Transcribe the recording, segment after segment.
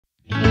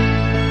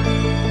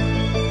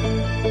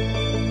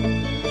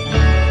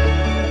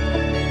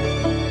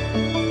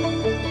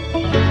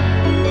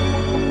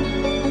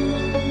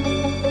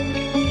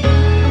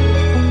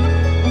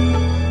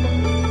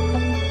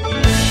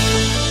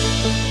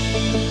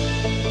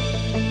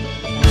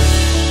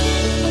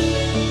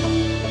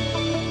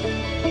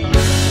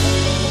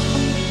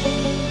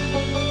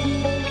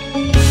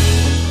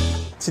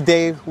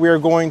today we are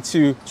going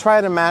to try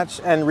to match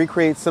and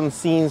recreate some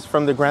scenes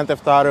from the Grand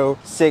Theft Auto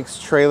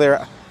 6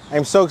 trailer.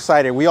 I'm so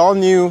excited. We all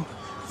knew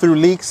through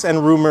leaks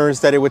and rumors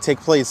that it would take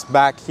place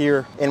back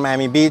here in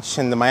Miami Beach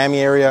in the Miami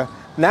area.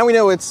 Now we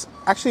know it's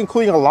actually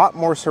including a lot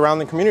more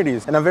surrounding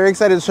communities, and I'm very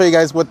excited to show you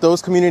guys what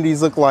those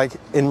communities look like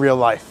in real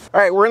life.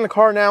 All right, we're in the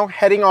car now,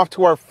 heading off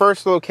to our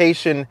first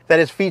location that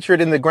is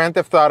featured in the Grand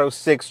Theft Auto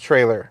 6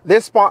 trailer.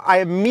 This spot I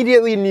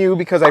immediately knew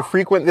because I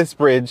frequent this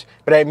bridge,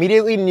 but I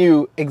immediately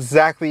knew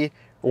exactly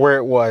where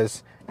it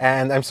was.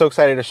 And I'm so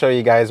excited to show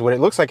you guys what it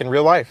looks like in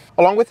real life,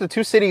 along with the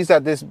two cities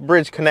that this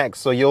bridge connects,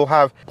 so you'll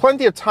have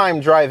plenty of time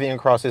driving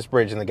across this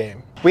bridge in the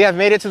game. We have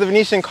made it to the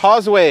Venetian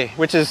Causeway,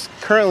 which is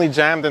currently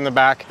jammed in the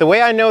back. The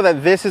way I know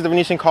that this is the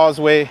Venetian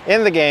Causeway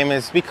in the game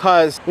is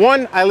because,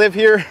 one, I live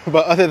here,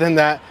 but other than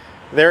that,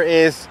 there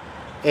is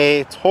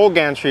a toll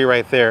gantry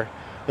right there.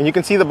 And you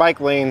can see the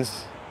bike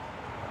lanes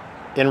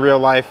in real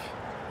life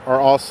are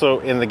also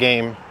in the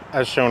game,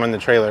 as shown in the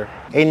trailer.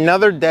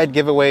 Another dead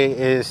giveaway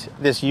is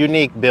this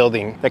unique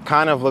building that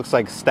kind of looks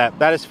like step.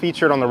 That is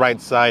featured on the right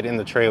side in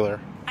the trailer.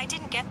 I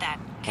didn't get that.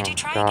 Could you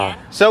try again?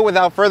 So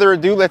without further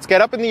ado, let's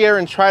get up in the air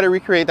and try to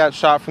recreate that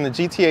shot from the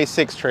GTA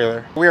 6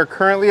 trailer. We are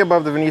currently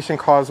above the Venetian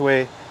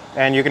Causeway,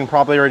 and you can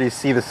probably already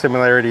see the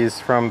similarities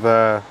from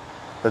the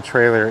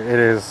trailer. It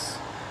is,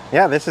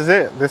 yeah, this is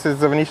it. This is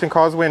the Venetian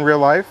Causeway in real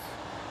life,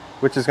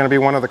 which is going to be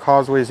one of the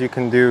causeways you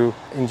can do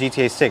in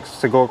GTA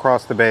 6 to go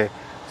across the bay.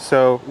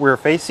 So we're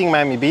facing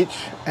Miami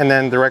Beach, and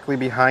then directly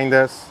behind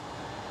us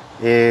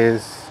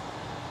is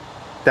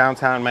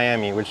downtown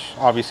Miami, which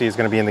obviously is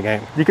going to be in the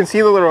game. You can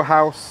see the little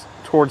house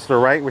towards the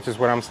right, which is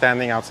what I'm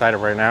standing outside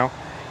of right now.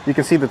 You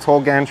can see the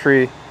toll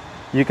gantry.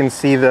 You can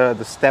see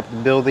the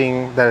stepped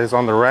building that is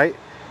on the right.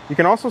 You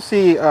can also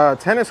see a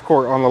tennis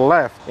court on the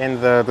left in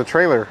the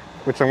trailer,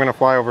 which I'm going to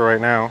fly over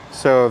right now.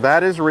 So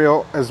that is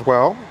real as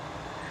well.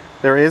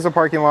 There is a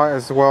parking lot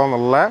as well on the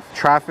left.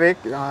 Traffic.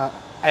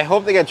 I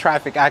hope they get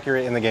traffic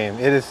accurate in the game.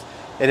 It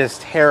is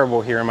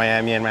terrible here in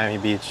Miami and Miami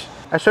Beach.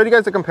 I showed you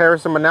guys the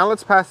comparison, but now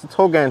let's pass the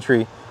toll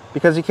gantry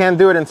because you can't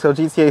do it until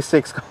GTA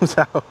 6 comes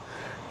out.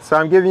 So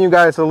I'm giving you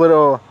guys a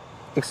little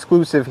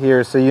exclusive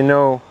here so you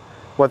know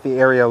what the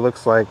area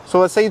looks like. So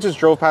let's say you just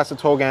drove past the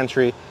toll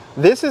gantry.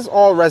 This is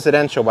all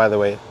residential, by the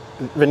way.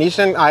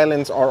 Venetian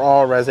Islands are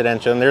all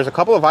residential, and there's a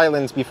couple of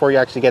islands before you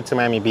actually get to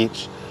Miami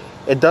Beach.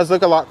 It does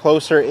look a lot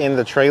closer in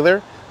the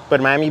trailer,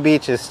 but Miami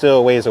Beach is still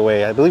a ways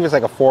away. I believe it's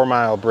like a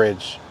 4-mile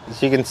bridge.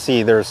 As you can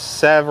see, there's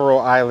several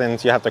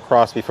islands you have to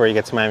cross before you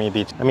get to Miami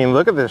Beach. I mean,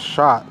 look at this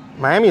shot.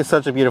 Miami is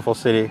such a beautiful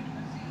city.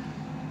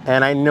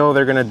 And I know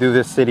they're gonna do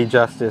this city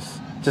justice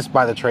just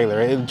by the trailer.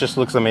 It just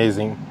looks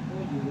amazing.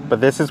 But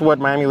this is what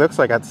Miami looks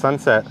like at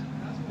sunset.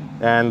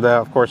 And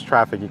of course,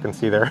 traffic you can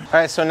see there. All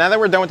right, so now that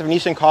we're done with the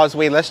Venetian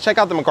Causeway, let's check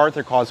out the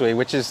MacArthur Causeway,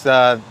 which is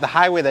the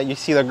highway that you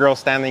see the girl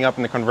standing up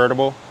in the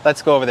convertible.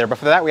 Let's go over there. But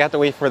for that, we have to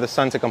wait for the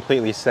sun to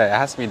completely set. It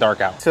has to be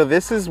dark out. So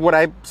this is what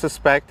I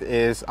suspect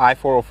is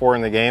I-404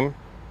 in the game,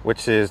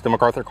 which is the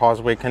MacArthur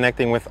Causeway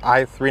connecting with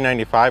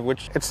I-395,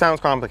 which it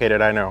sounds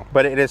complicated, I know,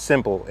 but it is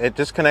simple. It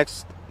just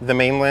connects the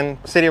mainland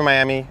city of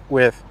Miami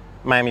with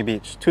Miami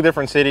Beach. Two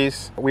different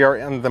cities. We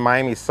are on the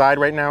Miami side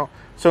right now.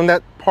 So in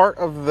that part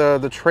of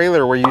the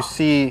trailer where you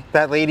see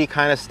that lady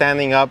kind of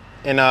standing up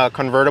in a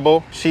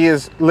convertible, she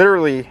is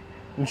literally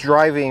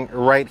driving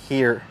right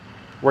here.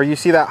 Where you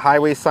see that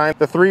highway sign,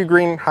 the 3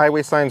 green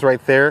highway signs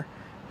right there,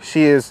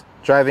 she is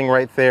driving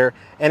right there.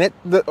 And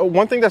the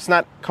one thing that's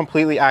not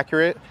completely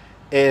accurate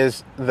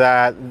is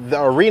that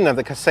the arena,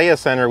 the Kaseya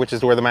Center, which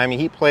is where the Miami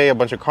Heat play, a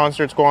bunch of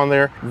concerts go on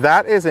there,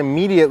 that is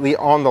immediately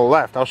on the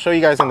left. I'll show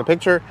you guys in the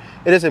picture.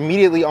 It is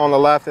immediately on the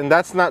left, and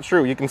that's not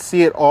true. You can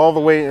see it all the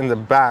way in the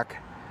back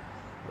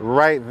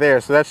right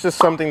there. So that's just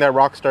something that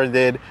Rockstar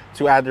did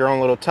to add their own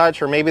little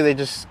touch, or maybe they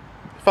just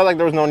felt like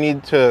there was no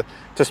need to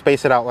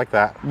space it out like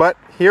that. But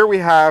here we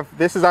have,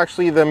 this is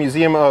actually the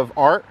Museum of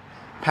Art,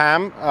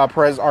 PAM,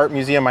 Perez Art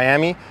Museum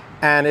Miami,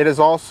 and it is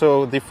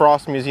also the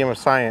Frost Museum of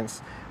Science,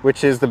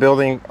 which is the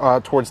building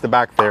towards the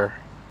back there.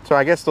 So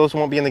I guess those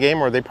won't be in the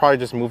game, or they probably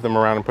just move them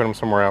around and put them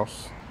somewhere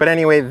else. But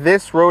anyway,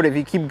 this road, if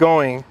you keep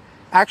going,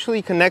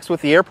 actually connects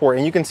with the airport,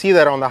 and you can see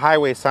that on the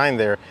highway sign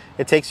there.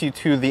 It takes you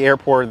to the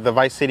airport, the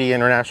Vice City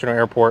International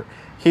Airport.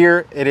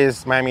 Here it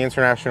is Miami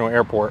International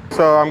Airport.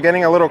 So I'm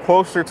getting a little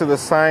closer to the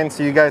sign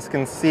so you guys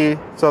can see.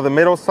 So the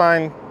middle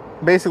sign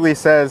basically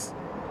says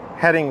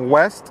heading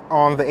west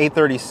on the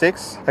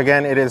 836.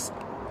 Again, it is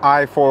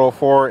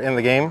I-404 in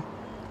the game,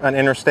 an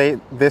interstate.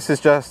 This is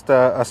just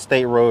a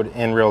state road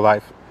in real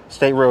life.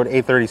 State Road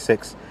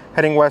 836.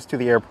 Heading west to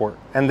the airport.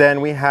 And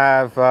then we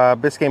have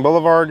Biscayne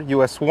Boulevard,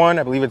 US 1,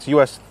 I believe it's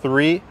US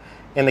 3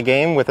 in the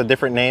game with a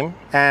different name.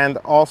 And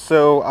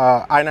also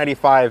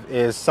I-95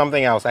 is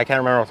something else. I can't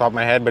remember off the top of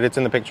my head, but it's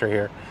in the picture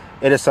here.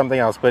 It is something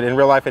else, but in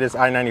real life it is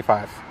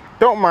I-95.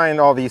 Don't mind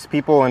all these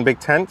people in big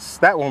tents.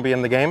 That won't be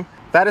in the game.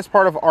 That is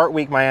part of Art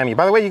Week Miami.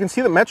 By the way, you can see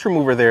the Metro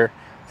Mover there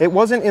It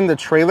wasn't in the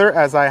trailer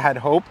as I had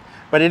hoped,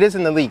 but it is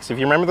in the leaks. If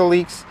you remember the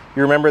leaks,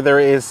 you remember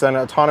there is an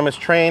autonomous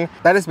train.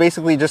 That is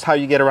basically just how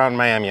you get around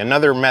Miami,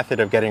 another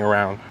method of getting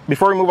around.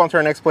 Before we move on to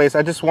our next place,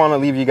 I just want to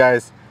leave you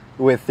guys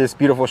with this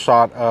beautiful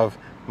shot of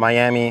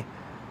Miami.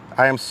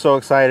 I am so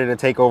excited to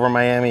take over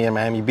Miami and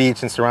Miami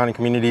Beach and surrounding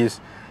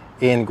communities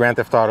in Grand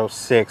Theft Auto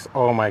 6.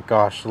 Oh my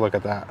gosh, look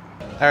at that.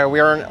 All right,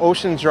 we are on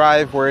Ocean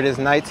Drive where it is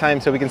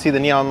nighttime so we can see the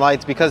neon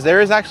lights, because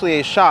there is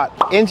actually a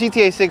shot in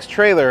GTA 6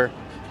 trailer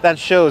that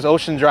shows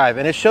Ocean Drive,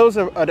 and it shows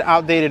an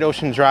outdated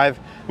Ocean Drive.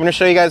 I'm gonna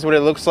show you guys what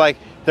it looks like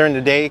during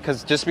the day,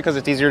 because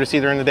it's easier to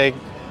see during the day.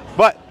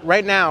 But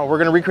right now we're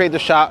gonna recreate the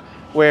shot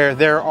where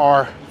there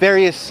are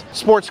various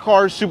sports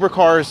cars,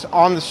 supercars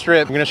on the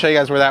strip. I'm gonna show you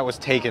guys where that was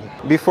taken.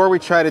 Before we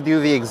try to do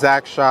the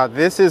exact shot,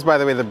 this is, by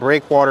the way, the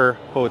Breakwater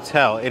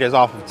Hotel. It is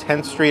off of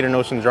 10th Street and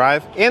Ocean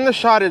Drive. In the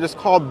shot, it is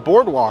called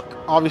Boardwalk.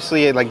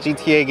 Obviously, like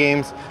GTA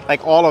games,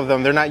 like all of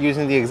them, they're not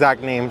using the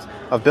exact names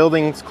of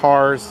buildings,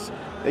 cars,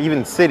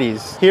 even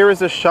cities. Here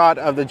is a shot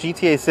of the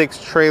GTA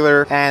 6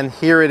 trailer, and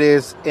here it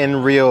is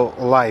in real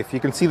life. You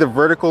can see the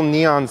vertical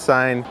neon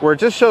sign where it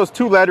just shows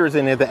two letters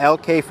in it, the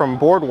LK from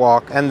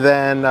Boardwalk, and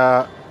then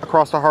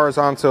across the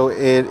horizontal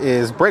it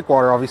is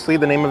Breakwater, obviously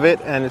the name of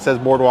it, and it says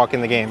Boardwalk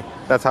in the game.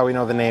 That's how we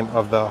know the name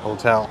of the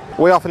hotel.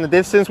 Way off in the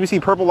distance we see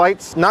purple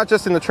lights, not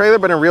just in the trailer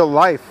but in real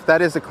life.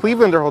 That is the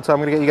Clevelander Hotel.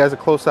 I'm gonna get you guys a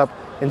close-up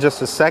in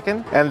just a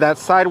second. And that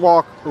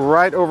sidewalk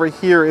right over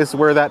here is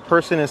where that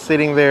person is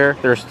sitting there.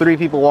 There's 3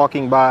 people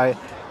walking by,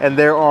 and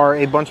there are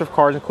a bunch of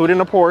cars,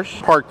 including a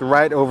Porsche, parked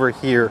right over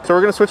here. So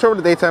we're gonna switch over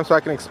to daytime so I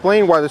can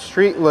explain why the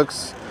street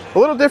looks a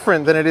little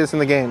different than it is in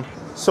the game.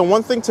 So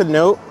one thing to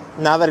note,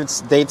 now that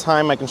it's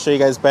daytime, I can show you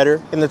guys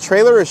better. In the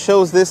trailer, it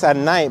shows this at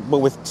night, but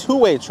with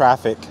two-way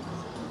traffic.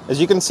 As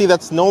you can see,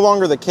 that's no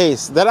longer the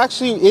case. That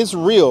actually is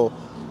real,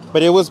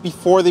 but it was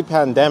before the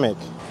pandemic.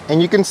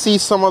 And you can see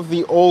some of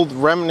the old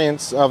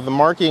remnants of the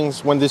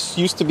markings when this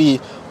used to be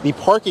the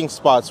parking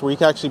spots where you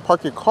can actually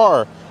park your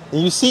car.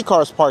 And you see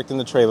cars parked in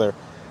the trailer.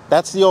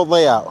 That's the old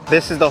layout.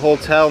 This is the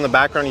hotel in the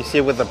background. You see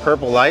it with the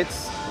purple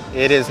lights.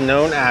 It is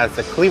known as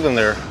the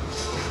Clevelander.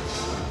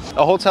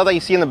 A hotel that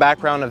you see in the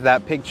background of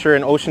that picture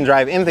in Ocean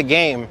Drive in the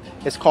game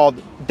is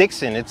called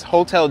Dixon. It's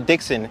Hotel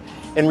Dixon.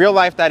 In real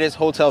life, that is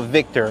Hotel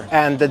Victor.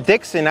 And the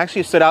Dixon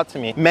actually stood out to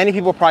me. Many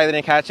people probably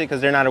didn't catch it because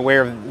they're not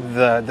aware of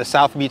the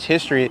South Beach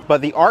history,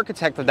 but the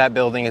architect of that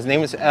building, his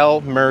name is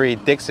L. Murray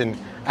Dixon.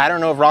 I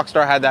don't know if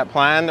Rockstar had that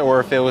planned or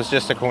if it was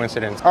just a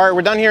coincidence. All right,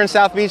 we're done here in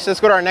South Beach.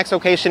 Let's go to our next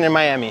location in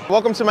Miami.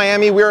 Welcome to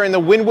Miami. We are in the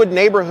Wynwood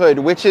neighborhood,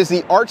 which is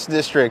the arts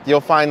district. You'll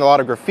find a lot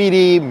of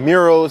graffiti,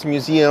 murals,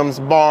 museums,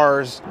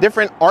 bars,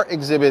 different art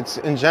exhibits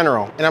in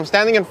general. And I'm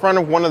standing in front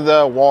of one of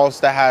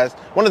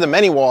the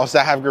many walls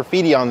that have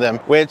graffiti on them,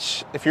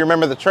 which, if you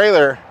remember the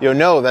trailer, you'll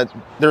know that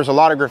there's a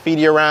lot of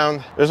graffiti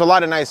around. There's a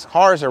lot of nice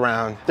cars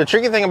around. The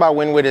tricky thing about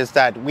Wynwood is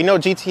that we know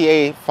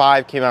GTA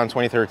 5 came out in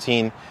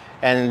 2013,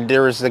 and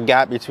there is a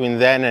gap between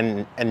then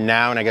and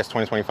now, and I guess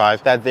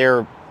 2025, that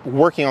they're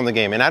working on the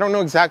game. And I don't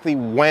know exactly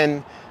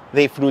when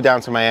they flew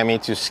down to Miami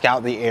to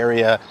scout the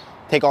area,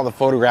 take all the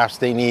photographs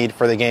they need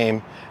for the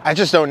game. I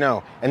just don't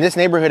know. And this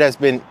neighborhood has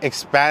been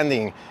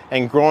expanding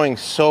and growing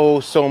so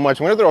much.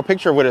 I'm gonna throw a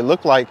picture of what it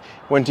looked like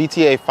when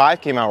GTA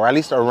 5 came out, or at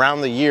least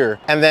around the year.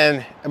 And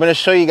then I'm gonna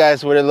show you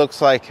guys what it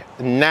looks like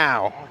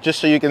now, just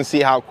so you can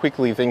see how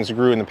quickly things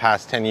grew in the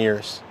past 10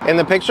 years. In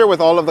the picture with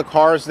all of the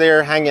cars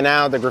there hanging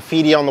out, the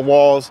graffiti on the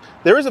walls,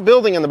 there is a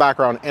building in the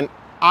background, and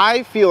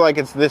I feel like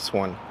it's this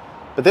one.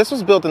 But this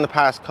was built in the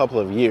past couple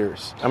of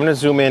years. I'm gonna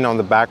zoom in on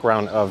the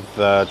background of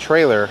the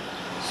trailer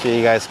so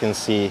you guys can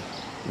see.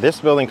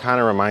 This building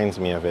kind of reminds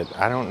me of it.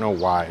 I don't know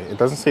why. It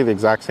doesn't say the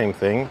exact same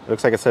thing. It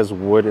looks like it says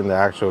wood in the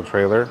actual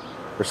trailer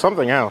or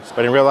something else,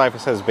 but in real life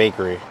it says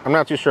bakery. I'm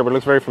not too sure, but it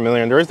looks very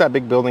familiar. And there is that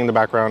big building in the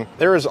background.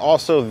 There is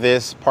also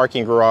this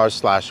parking garage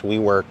slash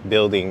WeWork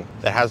building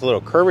that has a little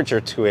curvature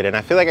to it, and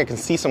I feel like I can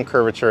see some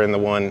curvature in the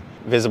one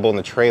visible in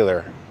the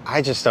trailer.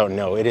 I just don't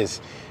know.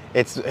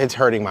 It's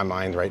hurting my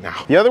mind right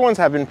now. The other ones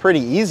have been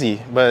pretty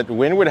easy, but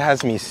Wynwood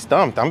has me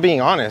stumped. I'm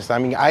being honest. I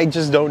mean, I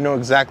just don't know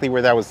exactly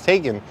where that was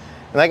taken.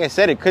 And like I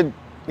said, it could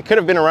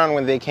have been around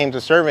when they came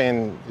to survey,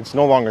 and it's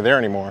no longer there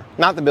anymore.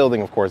 Not the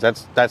building, of course,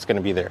 that's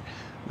gonna be there.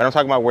 But I'm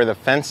talking about where the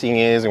fencing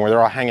is and where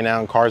they're all hanging out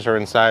and cars are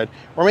inside.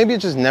 Or maybe it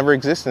just never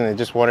existed and they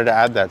just wanted to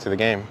add that to the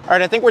game. All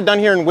right, I think we're done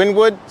here in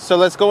Wynwood, so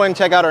let's go and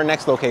check out our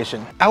next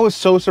location. I was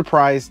so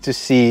surprised to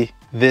see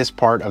this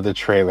part of the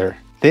trailer.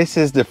 This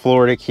is the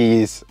Florida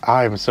Keys.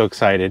 I am so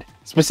excited.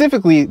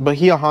 Specifically,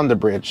 Bahia Honda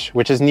Bridge,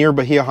 which is near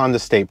Bahia Honda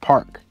State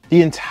Park.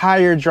 The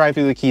entire drive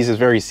through the Keys is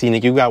very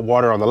scenic. You got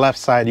water on the left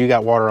side, you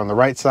got water on the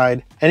right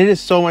side, and it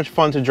is so much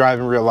fun to drive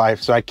in real life,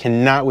 so I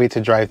cannot wait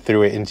to drive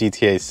through it in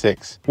GTA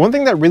 6. One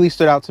thing that really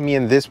stood out to me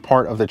in this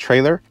part of the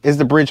trailer is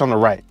the bridge on the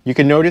right. You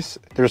can notice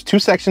there's 2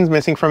 sections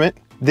missing from it.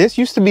 This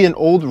used to be an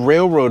old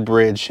railroad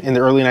bridge in the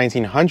early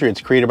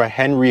 1900s created by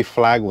Henry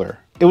Flagler.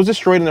 It was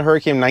destroyed in the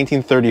hurricane in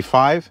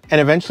 1935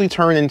 and eventually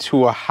turned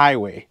into a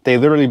highway. They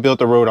literally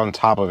built a road on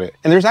top of it.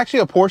 And there's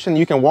actually a portion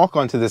you can walk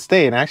on to this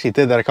day, and I actually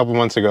did that a couple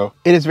months ago.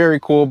 It is very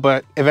cool,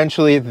 but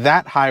eventually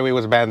that highway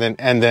was abandoned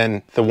and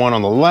then the one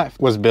on the left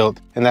was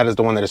built, and that is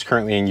the one that is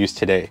currently in use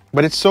today.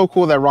 But it's so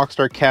cool that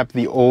Rockstar kept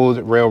the old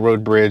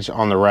railroad bridge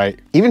on the right,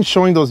 even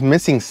showing those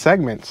missing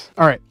segments.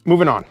 All right,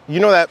 moving on. You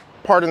know that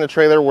part in the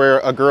trailer where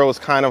a girl is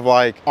kind of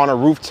like on a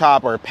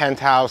rooftop or a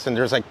penthouse and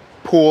there's like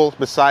pool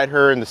beside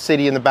her and the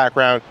city in the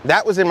background?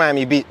 That was in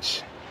Miami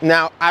Beach.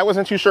 Now, I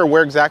wasn't too sure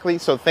where exactly,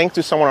 so thanks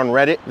to someone on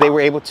Reddit, they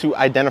were able to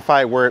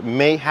identify where it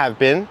may have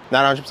been.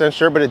 Not 100%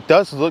 sure, but it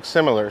does look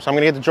similar. So I'm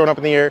gonna get the drone up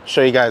in the air,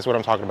 show you guys what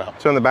I'm talking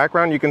about. So in the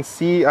background, you can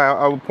see,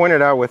 I'll point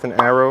it out with an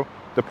arrow,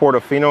 the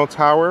Portofino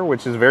Tower,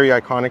 which is very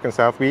iconic in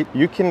South Beach.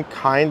 You can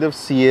kind of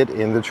see it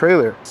in the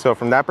trailer. So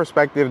from that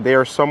perspective, they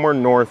are somewhere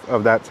north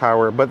of that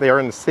tower, but they are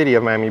in the city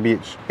of Miami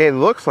Beach. It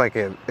looks like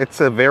it. It's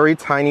a very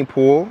tiny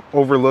pool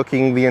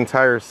overlooking the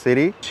entire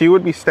city. She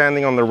would be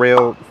standing on the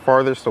rail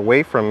farthest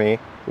away from me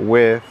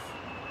with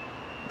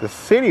the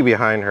city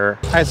behind her.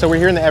 All right, so we're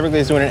here in the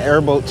Everglades doing an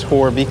airboat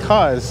tour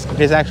because it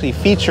is actually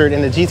featured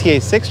in the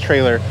GTA 6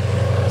 trailer.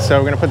 So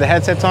we're gonna put the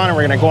headsets on and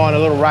we're gonna go on a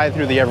little ride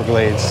through the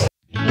Everglades.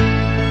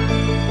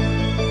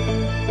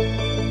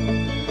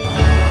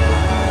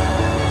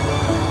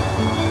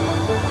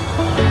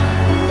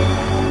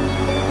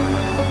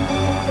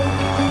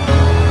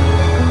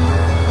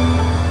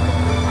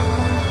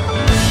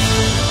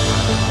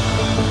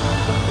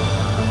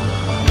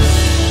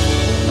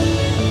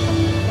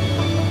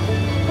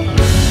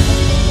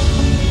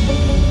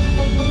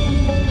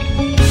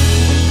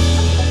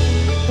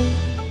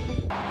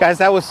 Guys,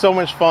 that was so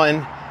much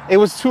fun. It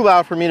was too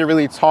loud for me to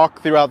really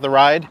talk throughout the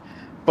ride,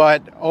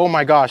 but oh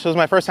my gosh, it was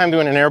my first time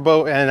doing an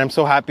airboat, and I'm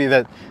so happy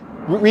that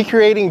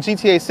recreating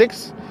GTA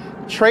 6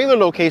 trailer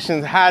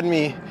locations had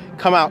me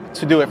come out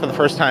to do it for the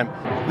first time.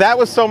 That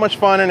was so much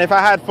fun, and if I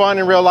had fun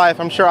in real life,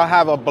 I'm sure I'll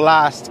have a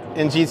blast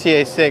in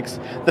GTA 6.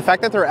 The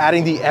fact that they're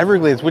adding the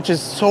Everglades, which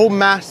is so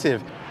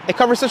massive, it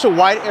covers such a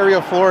wide area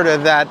of Florida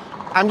that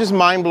I'm just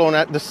mind blown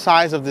at the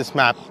size of this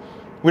map.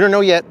 We don't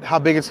know yet how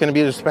big it's going to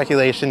be. There's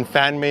speculation,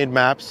 fan-made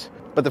maps.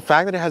 But the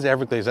fact that it has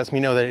Everglades lets me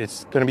know that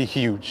it's going to be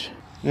huge.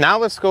 Now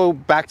let's go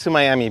back to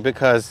Miami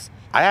because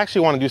I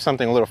actually want to do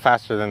something a little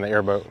faster than the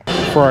airboat.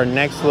 For our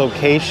next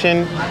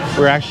location,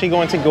 we're actually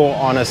going to go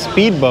on a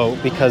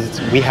speedboat because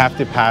we have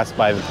to pass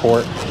by the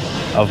port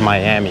of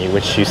Miami,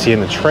 which you see in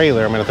the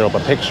trailer. I'm going to throw up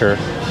a picture.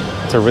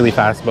 It's a really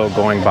fast boat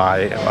going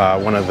by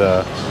one of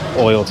the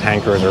oil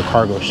tankers or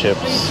cargo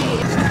ships. All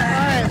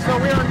right, so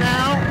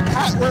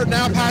we're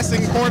now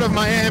passing Port of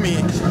Miami.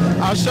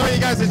 I'll show you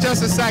guys in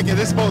just a second.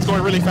 This boat's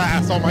going really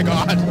fast, oh my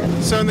God.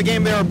 So in the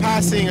game they were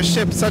passing a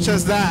ship such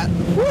as that.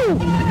 Woo!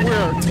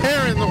 We're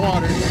tearing the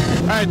water.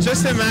 All right,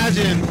 just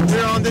imagine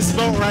we're on this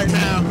boat right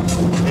now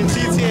in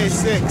GTA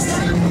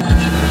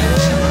 6.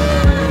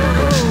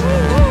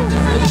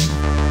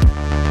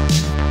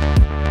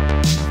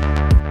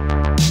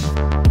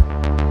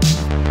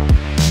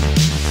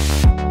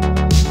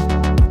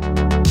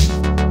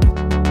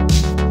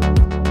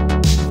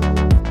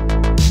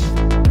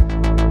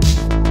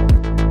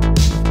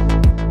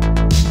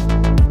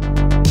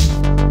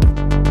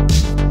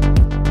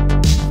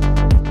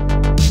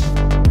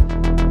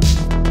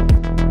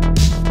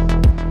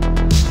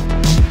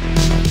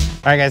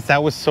 All right guys,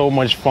 that was so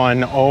much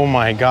fun. Oh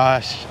my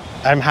gosh.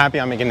 I'm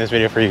happy I'm making this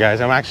video for you guys.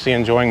 I'm actually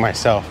enjoying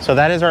myself. So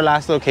that is our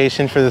last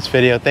location for this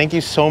video. Thank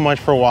you so much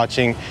for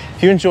watching.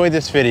 If you enjoyed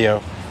this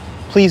video,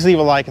 please leave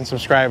a like and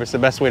subscribe. It's the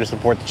best way to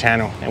support the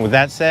channel. And with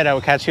that said, I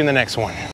will catch you in the next one.